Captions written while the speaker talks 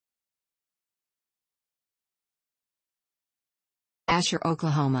Asher,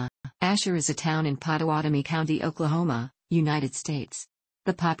 Oklahoma. Asher is a town in Pottawatomie County, Oklahoma, United States.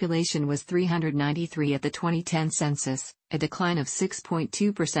 The population was 393 at the 2010 census, a decline of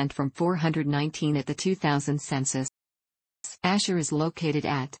 6.2% from 419 at the 2000 census. Asher is located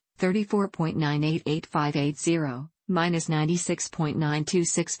at 34.988580,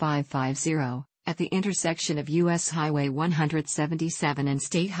 -96.926550, at the intersection of U.S. Highway 177 and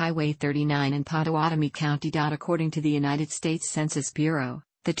State Highway 39 in Pottawatomie County. According to the United States Census Bureau,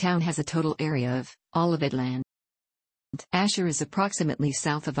 the town has a total area of, all of it land. Asher is approximately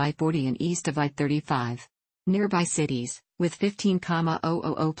south of I-40 and east of I-35. Nearby cities, with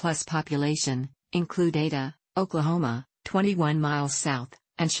 15,000 plus population, include Ada, Oklahoma, 21 miles south,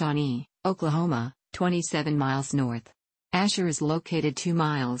 and Shawnee, Oklahoma, 27 miles north. Asher is located 2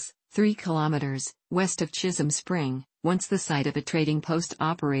 miles, 3 kilometers, west of Chisholm Spring, once the site of a trading post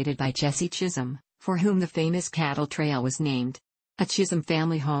operated by Jesse Chisholm, for whom the famous cattle trail was named. A Chisholm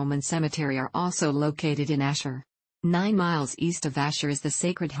family home and cemetery are also located in Asher. 9 miles east of Asher is the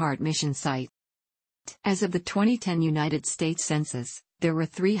Sacred Heart Mission site. As of the 2010 United States Census, there were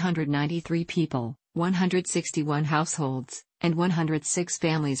 393 people, 161 households, and 106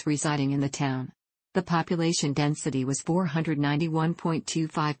 families residing in the town. The population density was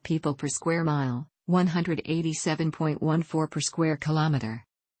 491.25 people per square mile, 187.14 per square kilometer.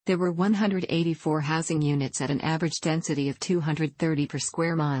 There were 184 housing units at an average density of 230 per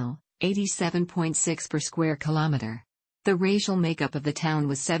square mile, 87.6 per square kilometer. The racial makeup of the town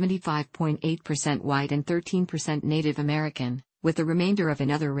was 75.8% white and 13% Native American, with the remainder of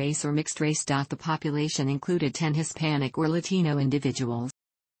another race or mixed race. The population included 10 Hispanic or Latino individuals.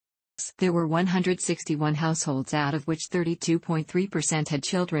 There were 161 households, out of which 32.3% had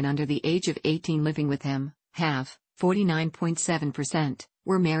children under the age of 18 living with them. 49.7%,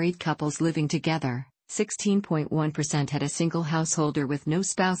 were married couples living together, 16.1% had a single householder with no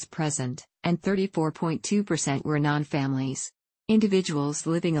spouse present, and 34.2% were non-families. Individuals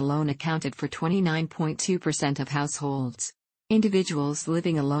living alone accounted for 29.2% of households. Individuals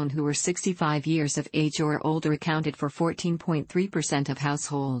living alone who were 65 years of age or older accounted for 14.3% of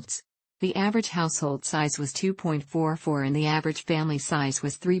households. The average household size was 2.44 and the average family size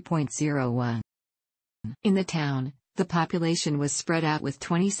was 3.01. In the town, the population was spread out with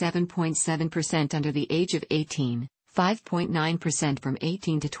 27.7% under the age of 18, 5.9% from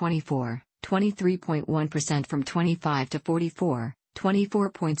 18 to 24, 23.1% from 25 to 44,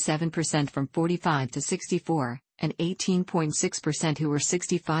 24.7% from 45 to 64, and 18.6% who were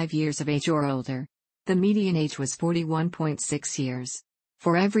 65 years of age or older. The median age was 41.6 years.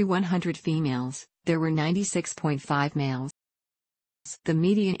 For every 100 females, there were 96.5 males. The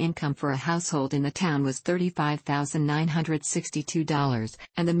median income for a household in the town was $35,962,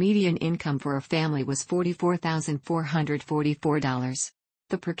 and the median income for a family was $44,444.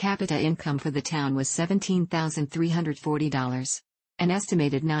 The per capita income for the town was $17,340. An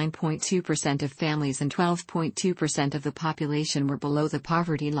estimated 9.2% of families and 12.2% of the population were below the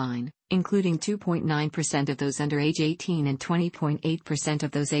poverty line, including 2.9% of those under age 18 and 20.8% of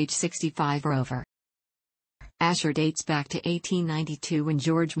those age 65 or over. Asher dates back to 1892 when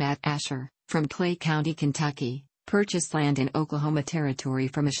George Matt Asher, from Clay County, Kentucky, purchased land in Oklahoma Territory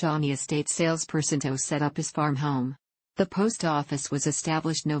from a Shawnee estate salesperson to set up his farm home. The post office was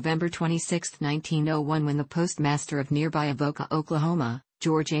established November 26, 1901 when the postmaster of nearby Avoca, Oklahoma,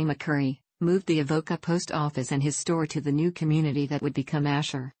 George A. McCurry, moved the Avoca post office and his store to the new community that would become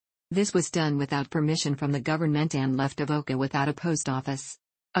Asher. This was done without permission from the government and left Avoca without a post office.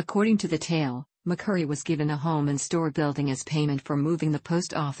 According to the tale, McCurry was given a home and store building as payment for moving the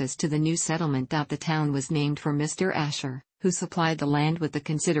post office to the new settlement. The town was named for Mr. Asher, who supplied the land with the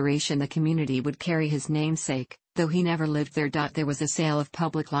consideration the community would carry his namesake, though he never lived there. There was a sale of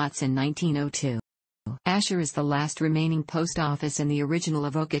public lots in 1902. Asher is the last remaining post office in the original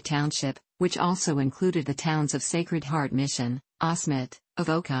Avoca Township, which also included the towns of Sacred Heart Mission, Osmet,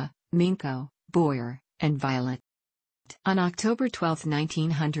 Avoca, Minco, Boyer, and Violet. On October 12,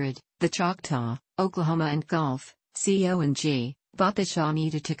 1900, the Choctaw, Oklahoma and Gulf, Co&G, bought the Shawnee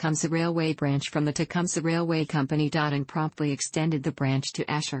to Tecumseh Railway branch from the Tecumseh Railway Company. And promptly extended the branch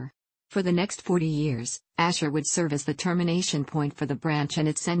to Asher. For the next 40 years, Asher would serve as the termination point for the branch and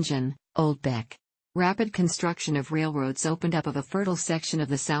its engine, Old Beck. Rapid construction of railroads opened up a fertile section of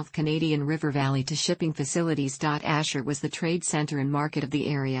the South Canadian River Valley to shipping facilities. Asher was the trade center and market of the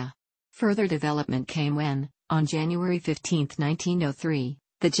area. Further development came when, on January 15, 1903,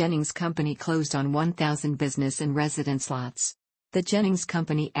 the Jennings Company closed on 1,000 business and residence lots. The Jennings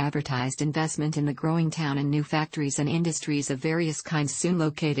Company advertised investment in the growing town and new factories and industries of various kinds soon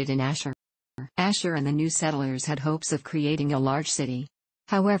located in Asher. Asher and the new settlers had hopes of creating a large city.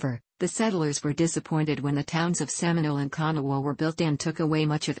 However, the settlers were disappointed when the towns of Seminole and Kanawha were built and took away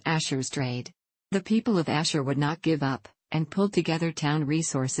much of Asher's trade. The people of Asher would not give up, and pulled together town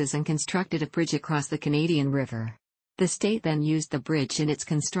resources and constructed a bridge across the Canadian River. The state then used the bridge in its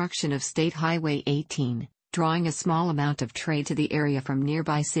construction of State Highway 18, drawing a small amount of trade to the area from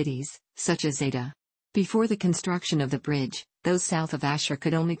nearby cities, such as Ada. Before the construction of the bridge, those south of Asher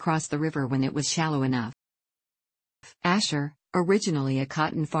could only cross the river when it was shallow enough. Asher, originally a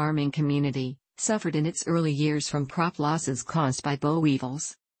cotton farming community, suffered in its early years from crop losses caused by boll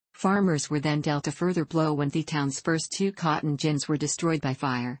weevils. Farmers were then dealt a further blow when the town's first 2 cotton gins were destroyed by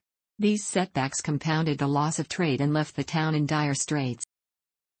fire. These setbacks compounded the loss of trade and left the town in dire straits.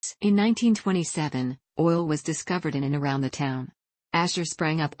 In 1927, oil was discovered in and around the town. Asher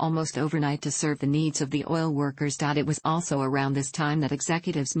sprang up almost overnight to serve the needs of the oil workers. It was also around this time that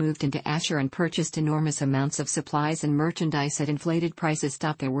executives moved into Asher and purchased enormous amounts of supplies and merchandise at inflated prices.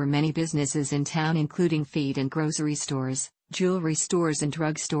 There were many businesses in town, including feed and grocery stores, jewelry stores and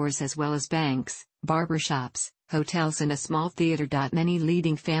drug stores, as well as banks, barber shops, hotels and a small theater. Many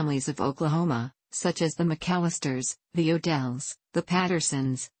leading families of Oklahoma, such as the McAllisters, the Odells, the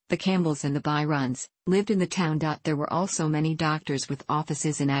Pattersons, the Campbells and the Byrons, lived in the town. There were also many doctors with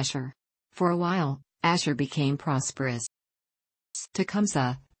offices in Asher. For a while, Asher became prosperous.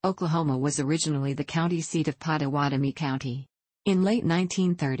 Tecumseh, Oklahoma was originally the county seat of Pottawatomie County. In late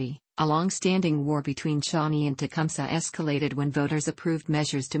 1930, a long-standing war between Shawnee and Tecumseh escalated when voters approved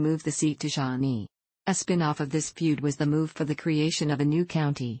measures to move the seat to Shawnee. A spin-off of this feud was the move for the creation of a new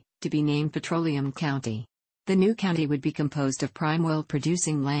county, to be named Pottawatomie County. The new county would be composed of prime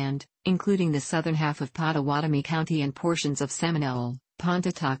oil-producing land, including the southern half of Pottawatomie County and portions of Seminole,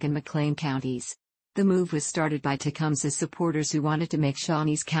 Pontotoc and McLean counties. The move was started by Tecumseh's supporters who wanted to make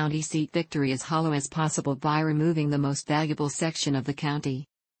Shawnee's county seat victory as hollow as possible by removing the most valuable section of the county.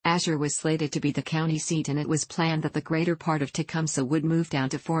 Asher was slated to be the county seat, and it was planned that the greater part of Tecumseh would move down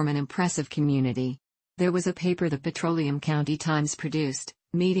to form an impressive community. There was a paper the Pottawatomie County Times produced,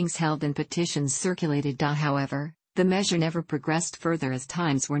 meetings held and petitions circulated. However, the measure never progressed further as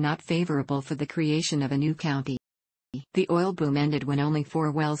times were not favorable for the creation of a new county. The oil boom ended when only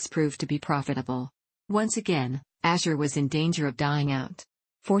 4 wells proved to be profitable. Once again, Asher was in danger of dying out.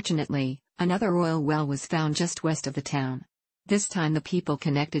 Fortunately, another oil well was found just west of the town. This time the people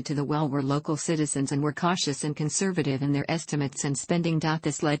connected to the well were local citizens and were cautious and conservative in their estimates and spending.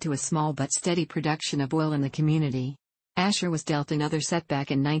 This led to a small but steady production of oil in the community. Asher was dealt another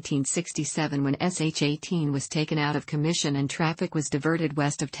setback in 1967 when SH-18 was taken out of commission and traffic was diverted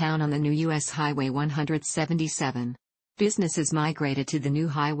west of town on the new U.S. Highway 177. Businesses migrated to the new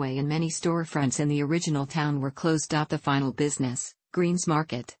highway and many storefronts in the original town were closed. The final business, Green's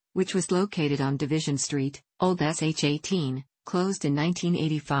Market, which was located on Division Street, Old SH-18, closed in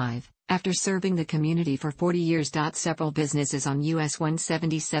 1985, after serving the community for 40 years. Several businesses on US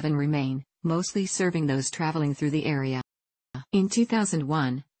 177 remain, mostly serving those traveling through the area. In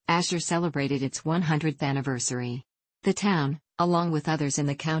 2001, Asher celebrated its 100th anniversary. The town, along with others in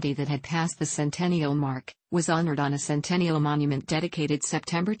the county that had passed the centennial mark, was honored on a centennial monument dedicated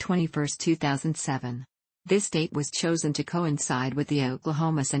September 21, 2007. This date was chosen to coincide with the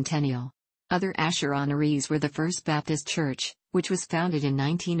Oklahoma Centennial. Other Asher honorees were the First Baptist Church, which was founded in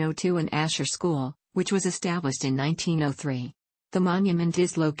 1902, and Asher School, which was established in 1903. The monument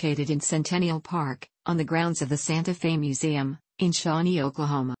is located in Centennial Park, on the grounds of the Santa Fe Museum, in Shawnee,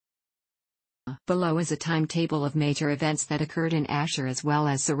 Oklahoma. Below is a timetable of major events that occurred in Asher as well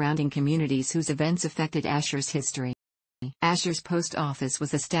as surrounding communities whose events affected Asher's history. Asher's post office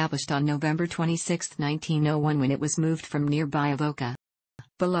was established on November 26, 1901 when it was moved from nearby Avoca.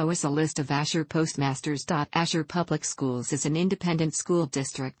 Below is a list of Asher postmasters. Asher Public Schools is an independent school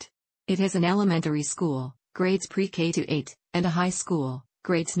district. It has an elementary school, grades pre-K to 8, and a high school,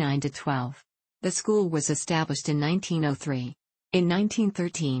 grades 9 to 12. The school was established in 1903. In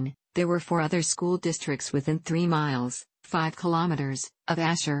 1913, there were 4 other school districts within 3 miles, 5 kilometers, of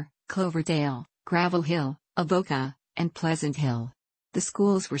Asher: Cloverdale, Gravel Hill, Avoca, and Pleasant Hill. The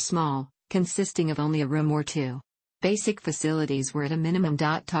schools were small, consisting of only a room or 2. Basic facilities were at a minimum.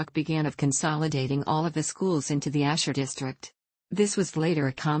 Talk began of consolidating all of the schools into the Asher district. This was later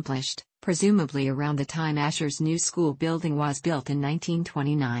accomplished, presumably around the time Asher's new school building was built in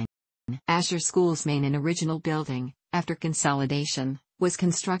 1929. Asher School's main and original building, after consolidation, was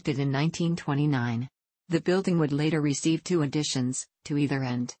constructed in 1929. The building would later receive 2 additions, to either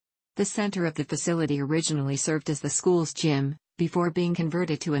end. The center of the facility originally served as the school's gym, before being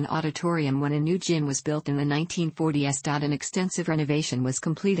converted to an auditorium when a new gym was built in the 1940s. An extensive renovation was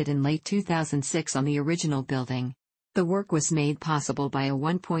completed in late 2006 on the original building. The work was made possible by a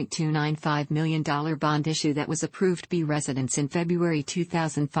 $1.295 million bond issue that was approved by residents in February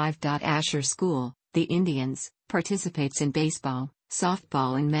 2005. Asher School, the Indians, participates in baseball,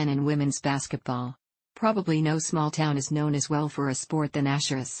 softball and men and women's basketball. Probably no small town is known as well for a sport than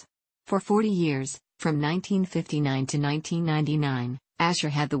Asher's. For 40 years, from 1959 to 1999, Asher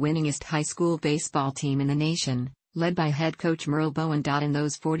had the winningest high school baseball team in the nation, led by head coach Merle Bowen. In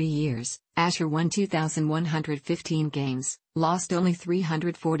those 40 years, Asher won 2,115 games, lost only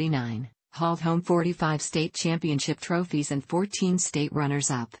 349, hauled home 45 state championship trophies and 14 state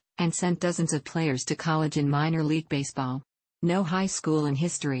runners-up, and sent dozens of players to college and minor league baseball. No high school in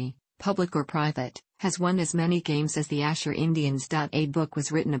history, public or private, has won as many games as the Asher Indians. A book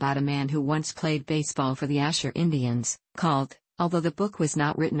was written about a man who once played baseball for the Asher Indians, called, although the book was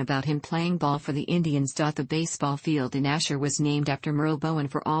not written about him playing ball for the Indians. The baseball field in Asher was named after Merle Bowen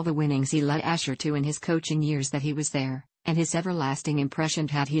for all the winnings he led Asher to in his coaching years that he was there, and his everlasting impression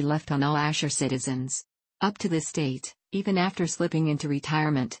had he left on all Asher citizens. Up to this date, even after slipping into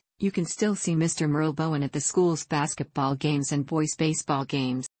retirement, you can still see Mr. Merle Bowen at the school's basketball games and boys' baseball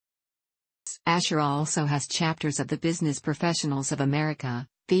games. Asher also has chapters of the Business Professionals of America,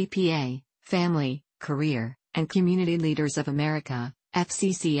 BPA, Family, Career, and Community Leaders of America,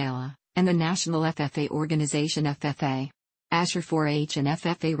 FCCLA, and the National FFA organization FFA. Asher 4-H and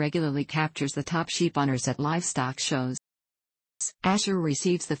FFA regularly captures the top sheep owners at livestock shows. Asher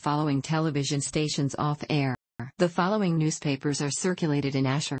receives the following television stations off-air. The following newspapers are circulated in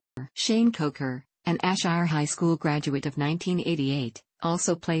Asher. Shane Coker, an Asher High School graduate of 1988,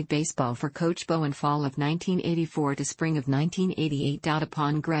 also played baseball for Coach Bowen fall of 1984 to spring of 1988.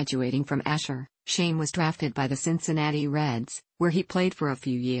 Upon graduating from Asher, Shane was drafted by the Cincinnati Reds, where he played for a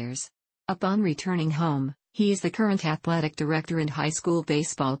few years. Upon returning home, he is the current athletic director and high school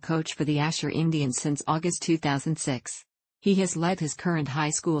baseball coach for the Asher Indians since August 2006. He has led his current high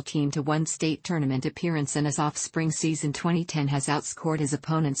school team to one state tournament appearance and his off-spring season 2010 has outscored his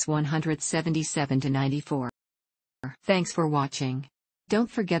opponents 177-94. Thanks for watching. Don't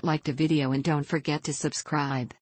forget like the video and don't forget to subscribe.